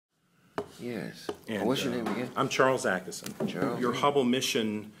Yes. And, What's your name again? I'm Charles Atkeison. Charles. Your Hubble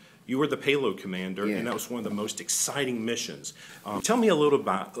mission, you were the payload commander, Yeah. and that was one of the most exciting missions. Tell me a little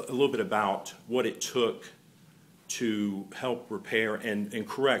bit about what it took to help repair and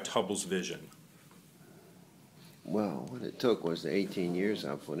correct Hubble's vision. Well, what it took was the 18 years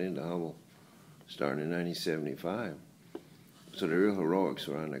I put into Hubble, starting in 1975. So the real heroics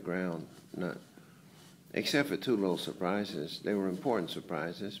were on the ground, not except for two little surprises. They were important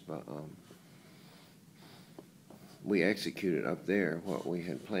surprises, but we executed up there what we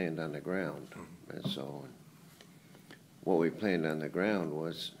had planned on the ground. And so what we planned on the ground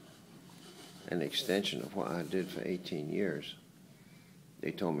was an extension of what I did for 18 years.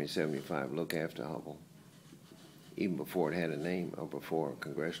 They told me in 75, look after Hubble, even before it had a name or before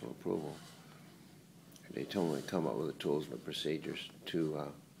congressional approval. They told me to come up with the tools and the procedures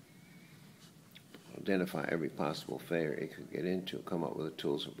to identify every possible failure it could get into, come up with the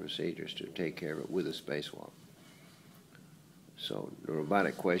tools and procedures to take care of it with a spacewalk. So the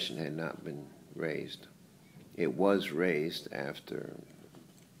robotic question had not been raised. It was raised after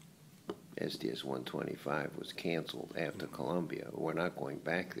SDS-125 was canceled after Columbia. We're not going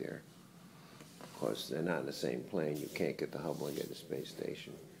back there. Of course, they're not in the same plane. You can't get the Hubble and get the space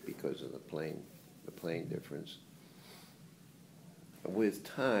station because of the plane difference. With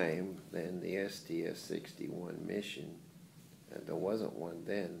time, then the STS-61 mission, and there wasn't one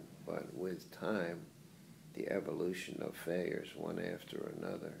then, but with time, the evolution of failures, one after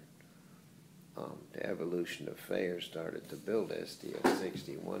another, the evolution of failures started to build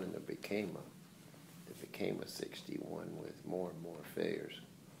STS-61, and it became a 61 with more and more failures.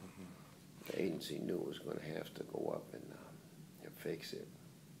 The agency knew it was going to have to go up and fix it.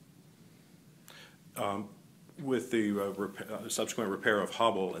 With the subsequent repair of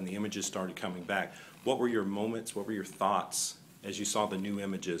Hubble and the images started coming back, what were your moments, what were your thoughts as you saw the new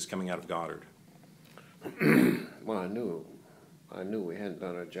images coming out of Goddard? Well, I knew we hadn't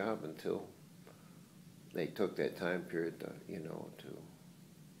done our job until they took that time period to, to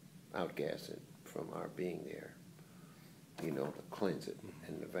outgas it from our being there, to cleanse it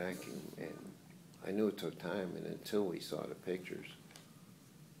in the vacuum. And I knew it took time, and until we saw the pictures,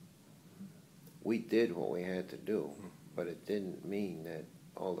 we did what we had to do, but it didn't mean that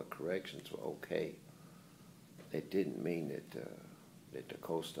all the corrections were okay. It didn't mean that the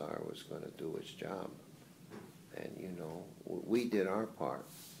co-star was going to do its job. And, we did our part,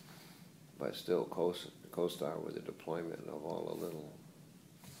 but still co-star with the deployment of all the little,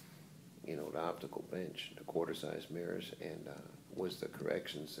 the optical bench, the quarter-size mirrors, and was the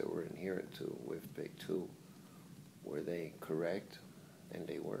corrections that were inherent to with Big 2. Were they correct? And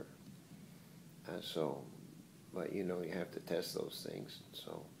they were. But you have to test those things.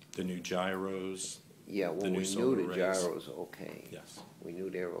 So the new gyros. Yeah, well, we knew the gyros were okay. Yes, we knew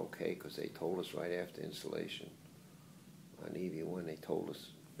they were okay because they told us right after installation on EV1. They told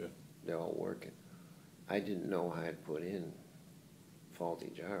us they're all working. I didn't know I had put in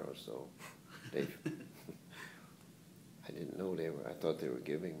faulty gyros, so I didn't know they were. I thought they were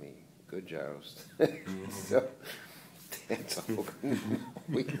giving me good gyros. So that's all.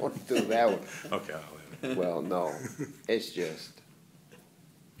 We won't do that one. Okay. Well, no, it's just,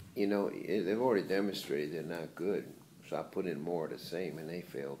 they've already demonstrated they're not good, so I put in more of the same, and they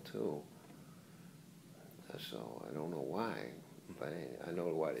failed too. So I don't know why, but I know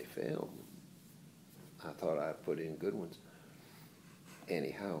why they failed. I thought I put in good ones.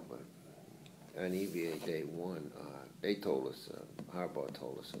 Anyhow, but on EVA day 1, they told us, Harbaugh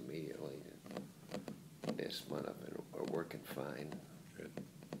told us immediately that they're spun up and are working fine. Good.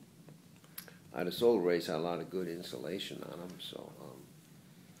 The solar rays had a lot of good insulation on them, so.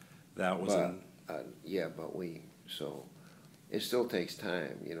 That was so it still takes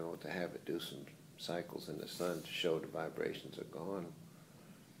time, to have it do some cycles in the sun to show the vibrations are gone.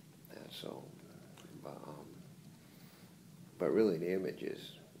 And so, but really the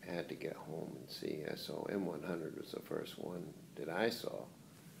images I had to get home and see. So M100 was the first one that I saw.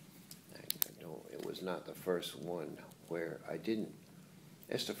 It was not the first one where I didn't.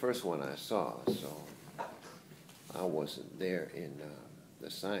 It's the first one I saw, so I wasn't there in the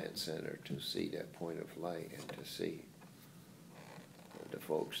Science Center to see that point of light and to see the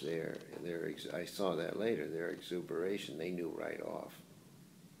folks there. I saw that later, their exuberation, they knew right off.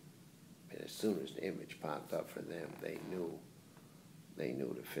 And as soon as the image popped up for them, they knew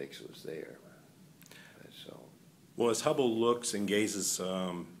the fix was there. And so. Well, as Hubble looks and gazes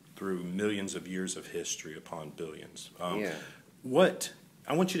through millions of years of history upon billions,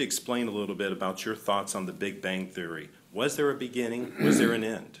 I want you to explain a little bit about your thoughts on the Big Bang Theory. Was there a beginning? Was there an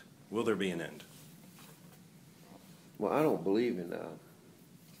end? Will there be an end? Well, I don't believe in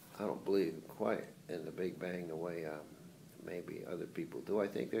I don't believe quite in the Big Bang the way maybe other people do. I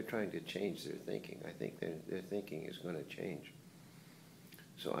think they're trying to change their thinking. I think their thinking is going to change.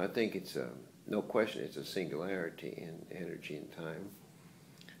 So I think it's no question it's a singularity in energy and time.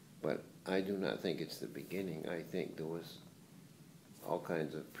 But I do not think it's the beginning. I think there was all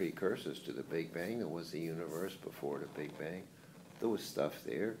kinds of precursors to the Big Bang. There was the universe before the Big Bang. There was stuff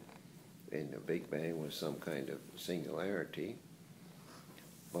there, and the Big Bang was some kind of singularity.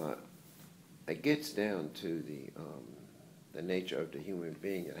 But it gets down to the nature of the human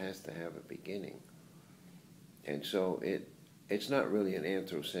being. It has to have a beginning. And so it's not really an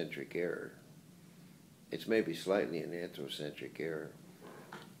anthrocentric error. It's maybe slightly an anthrocentric error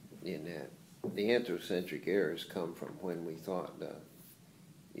in that the anthrocentric errors come from when we thought the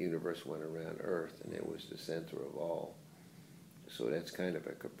universe went around Earth and it was the center of all. So that's kind of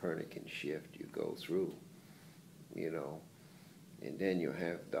a Copernican shift you go through, you know. And then you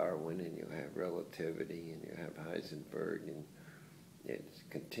have Darwin and you have relativity and you have Heisenberg, and it's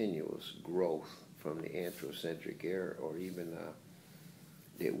continuous growth from the anthrocentric error, or even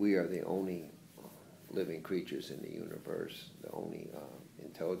that we are the only living creatures in the universe, the only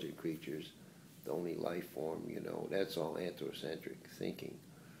intelligent creatures, the only life form, you know. That's all anthrocentric thinking.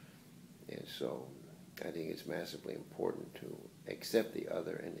 And so I think it's massively important to accept the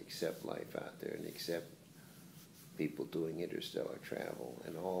other and accept life out there and accept people doing interstellar travel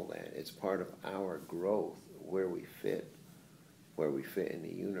and all that. It's part of our growth, where we fit in the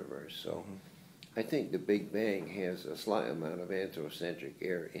universe. So I think the Big Bang has a slight amount of anthrocentric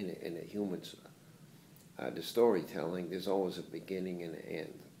error in it, in the humans. The storytelling, there's always a beginning and an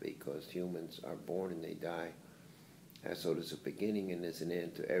end, because humans are born and they die. So there's a beginning and there's an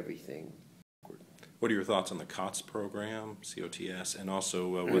end to everything. What are your thoughts on the COTS program, COTS, and also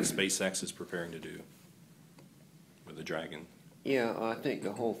what SpaceX is preparing to do with the Dragon? Yeah, I think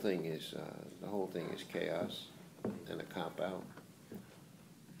the whole thing is chaos and a cop-out.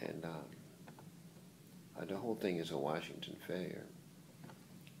 And the whole thing is a Washington failure.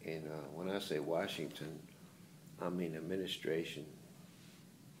 And when I say Washington, I mean administration,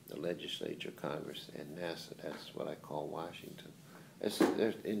 the legislature, Congress, and NASA. That's what I call Washington.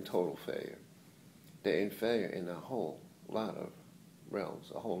 They're in total failure. They're in failure in a whole lot of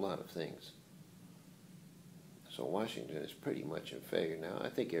realms, a whole lot of things. So Washington is pretty much in failure now. I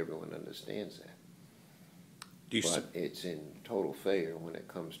think everyone understands that. But it's in total failure when it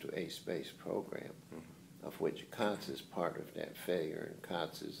comes to a space program, of which COTS is part of that failure, and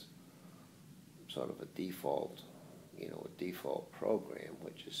COTS is sort of a default, a default program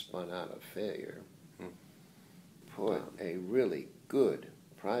which is spun out of failure. Put a really good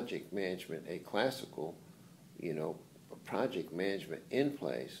project management, a classical, project management in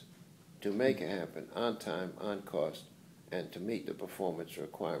place to make it happen on time, on cost, and to meet the performance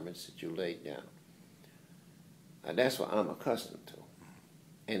requirements that you laid down. And that's what I'm accustomed to.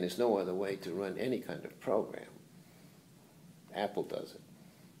 And there's no other way to run any kind of program. Apple does it.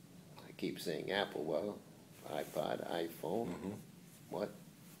 I keep saying Apple, well, iPod, iPhone, what?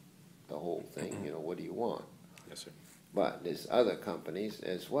 The whole thing, what do you want? Yes, sir. But there's other companies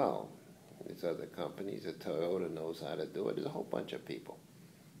as well. There's other companies that Toyota knows how to do it. There's a whole bunch of people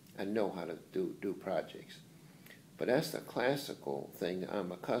that know how to do projects. But that's the classical thing that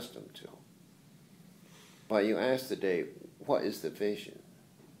I'm accustomed to. But you ask today, what is the vision?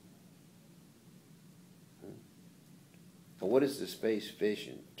 And what is the space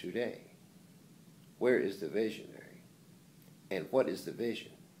vision today? Where is the visionary? And what is the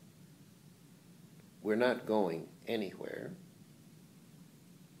vision? We're not going anywhere.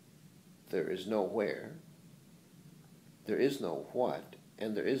 There is no where. There is no what,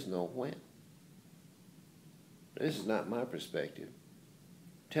 and there is no when. This is not my perspective.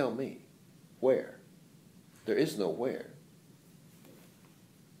 Tell me, where? There is no where.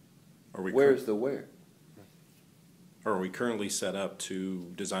 Where is the where? Are we currently set up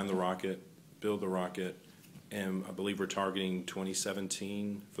to design the rocket, build the rocket, and I believe we're targeting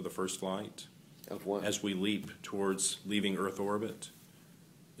 2017 for the first flight? Of what? As we leap towards leaving Earth orbit.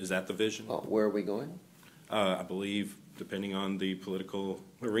 Is that the vision? Where are we going? I believe, depending on the political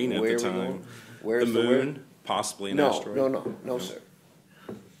arena Where at the are we time, going? Where's the the moon, where? possibly an No, asteroid. no, sir.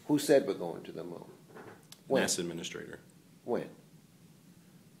 Who said we're going to the moon? When? NASA administrator. When?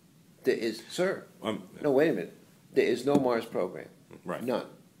 There is, sir. Um, No, wait a minute. There is no Mars program. Right. None.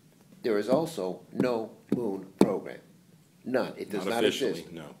 There is also no moon program. None. It does not officially,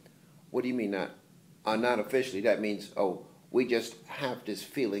 exist. no. What do you mean not? Not officially. That means, we just have this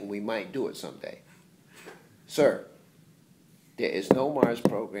feeling we might do it someday. Sir, There is no Mars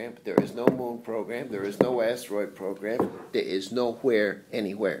program, there is no moon program, there is no asteroid program, there is nowhere,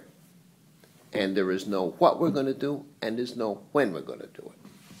 anywhere. And there is no what we're going to do, and there's no when we're going to do it.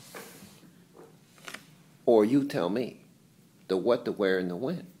 Or you tell me the what, the where, and the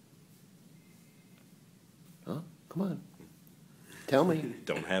when. Huh? Come on. Tell me.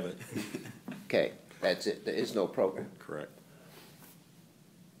 Don't have it. Okay, that's it. There is no program. Correct.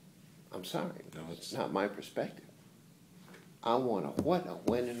 I'm sorry. No, it's not my perspective. I want a what, a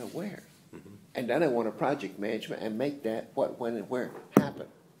when, and a where. Mm-hmm. And then I want a project management and make that what, when, and where happen.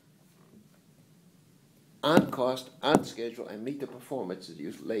 On cost, on schedule, and meet the performance that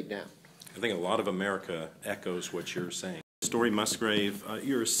you laid down. I think a lot of America echoes what you're saying. Story Musgrave,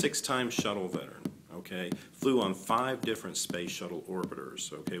 you're a 6-time shuttle veteran, okay? Flew on 5 different space shuttle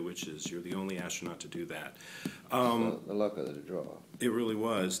orbiters, okay, which is, you're the only astronaut to do that. The luck of the draw. It really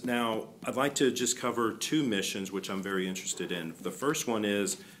was. Now, I'd like to just cover 2 missions, which I'm very interested in. The first one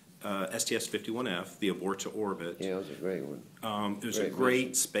is STS-51F, the abort to orbit. Yeah, it was a great one. It was a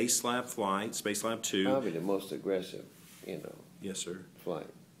great Space Lab flight, Space Lab 2. Probably the most aggressive, Yes, sir. flight.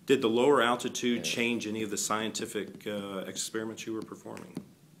 Did the lower altitude change any of the scientific experiments you were performing?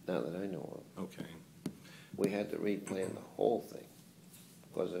 Not that I know of. Okay. We had to replan the whole thing.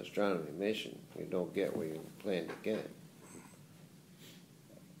 Because an astronomy mission, you don't get where you plan to get.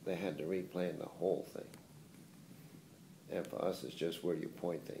 They had to replan the whole thing. And for us, it's just where you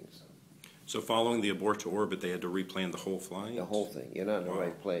point things. So following the abort to orbit, they had to replan the whole flight? The whole thing. You're not in the Wow.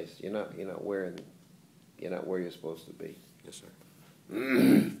 right place. You're not where you're supposed to be. Yes, sir.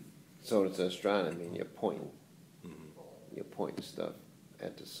 So it's astronomy, and you're pointing. Mm-hmm. You're pointing stuff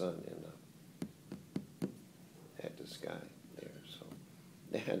at the sun and at the sky there. So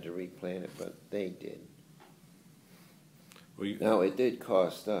they had to replan it, but they did. Well, Now it did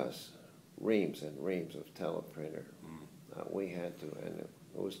cost us reams and reams of teleprinter. We had to, and it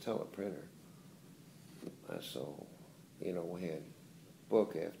was teleprinter. So, we had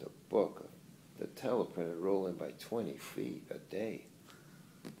book after book of the teleprinter rolling by 20 feet a day.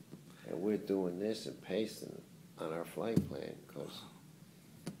 And we're doing this and pasting on our flight plan because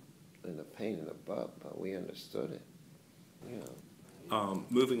in the pain in the butt, but we understood it.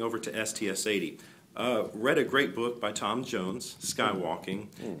 Moving over to STS-80. Read a great book by Tom Jones,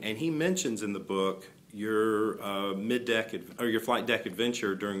 Skywalking, and he mentions in the book your your flight deck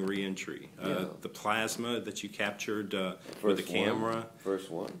adventure during reentry. The plasma that you captured with the camera.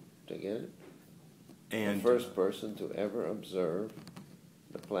 First one to get it. And the first person to ever observe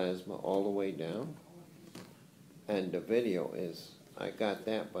the plasma all the way down. And the video is, I got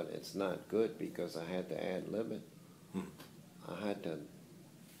that, but it's not good because I had to ad-lib it. I had to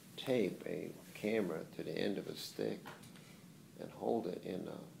tape a camera to the end of a stick and hold it in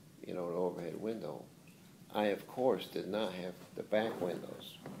an overhead window. I, of course, did not have the back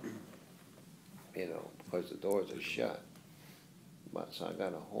windows, because the doors are shut. But so I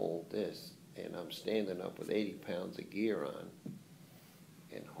got to hold this, and I'm standing up with 80 pounds of gear on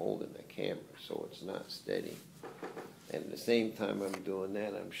and holding the camera so it's not steady. And at the same time I'm doing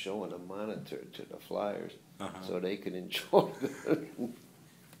that, I'm showing a monitor to the flyers so they can enjoy the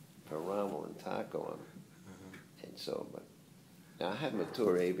Paramo and Taco. And so, but now I had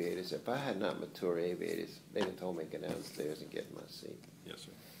mature aviators. If I had not mature aviators, they'd have told me to go downstairs and get in my seat. yes,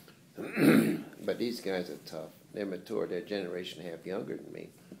 sir. But these guys are tough. They're mature. They're a generation and a half younger than me.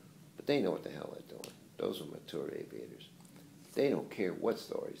 But they know what the hell they're doing. Those are mature aviators. They don't care what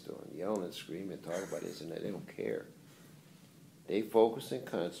story's doing. Yelling and screaming and talking about this and that. They don't care. They focus and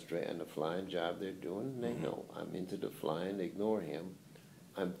concentrate on the flying job they're doing, and they know I'm into the flying. Ignore him.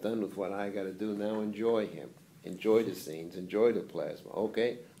 I'm done with what I got to do now. Enjoy him. Enjoy the scenes. Enjoy the plasma.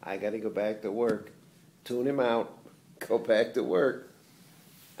 Okay, I got to go back to work. Tune him out. Go back to work.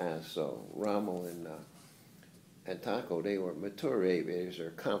 So Rommel and Taco, they were mature aviators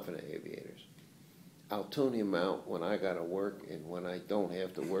or confident aviators. I'll tune him out when I got to work, and when I don't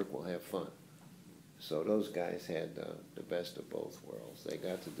have to work, we'll have fun. So those guys had the best of both worlds. They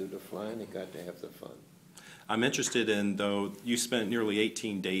got to do the flying, they got to have the fun. I'm interested in, though, you spent nearly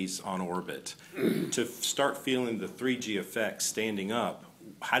 18 days on orbit. To start feeling the 3G effects standing up,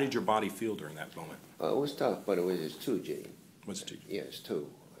 how did your body feel during that moment? It was tough, but it was just 2G. What's 2G? Yeah, it's 2.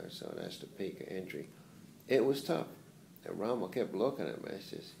 So that's the peak of entry. It was tough. And Rommel kept looking at me.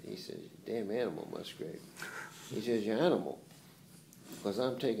 He says, damn animal, Musgrave. He says, you're animal. Because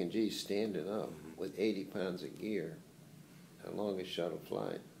I'm taking G standing up with 80 pounds of gear, the longest shuttle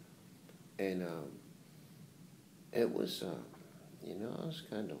flight. And it was,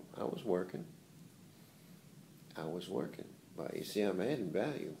 I was working. But you see, I'm adding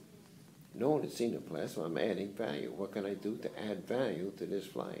value. no one had seen the plasma. I'm adding value. What can I do to add value to this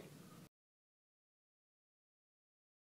flight?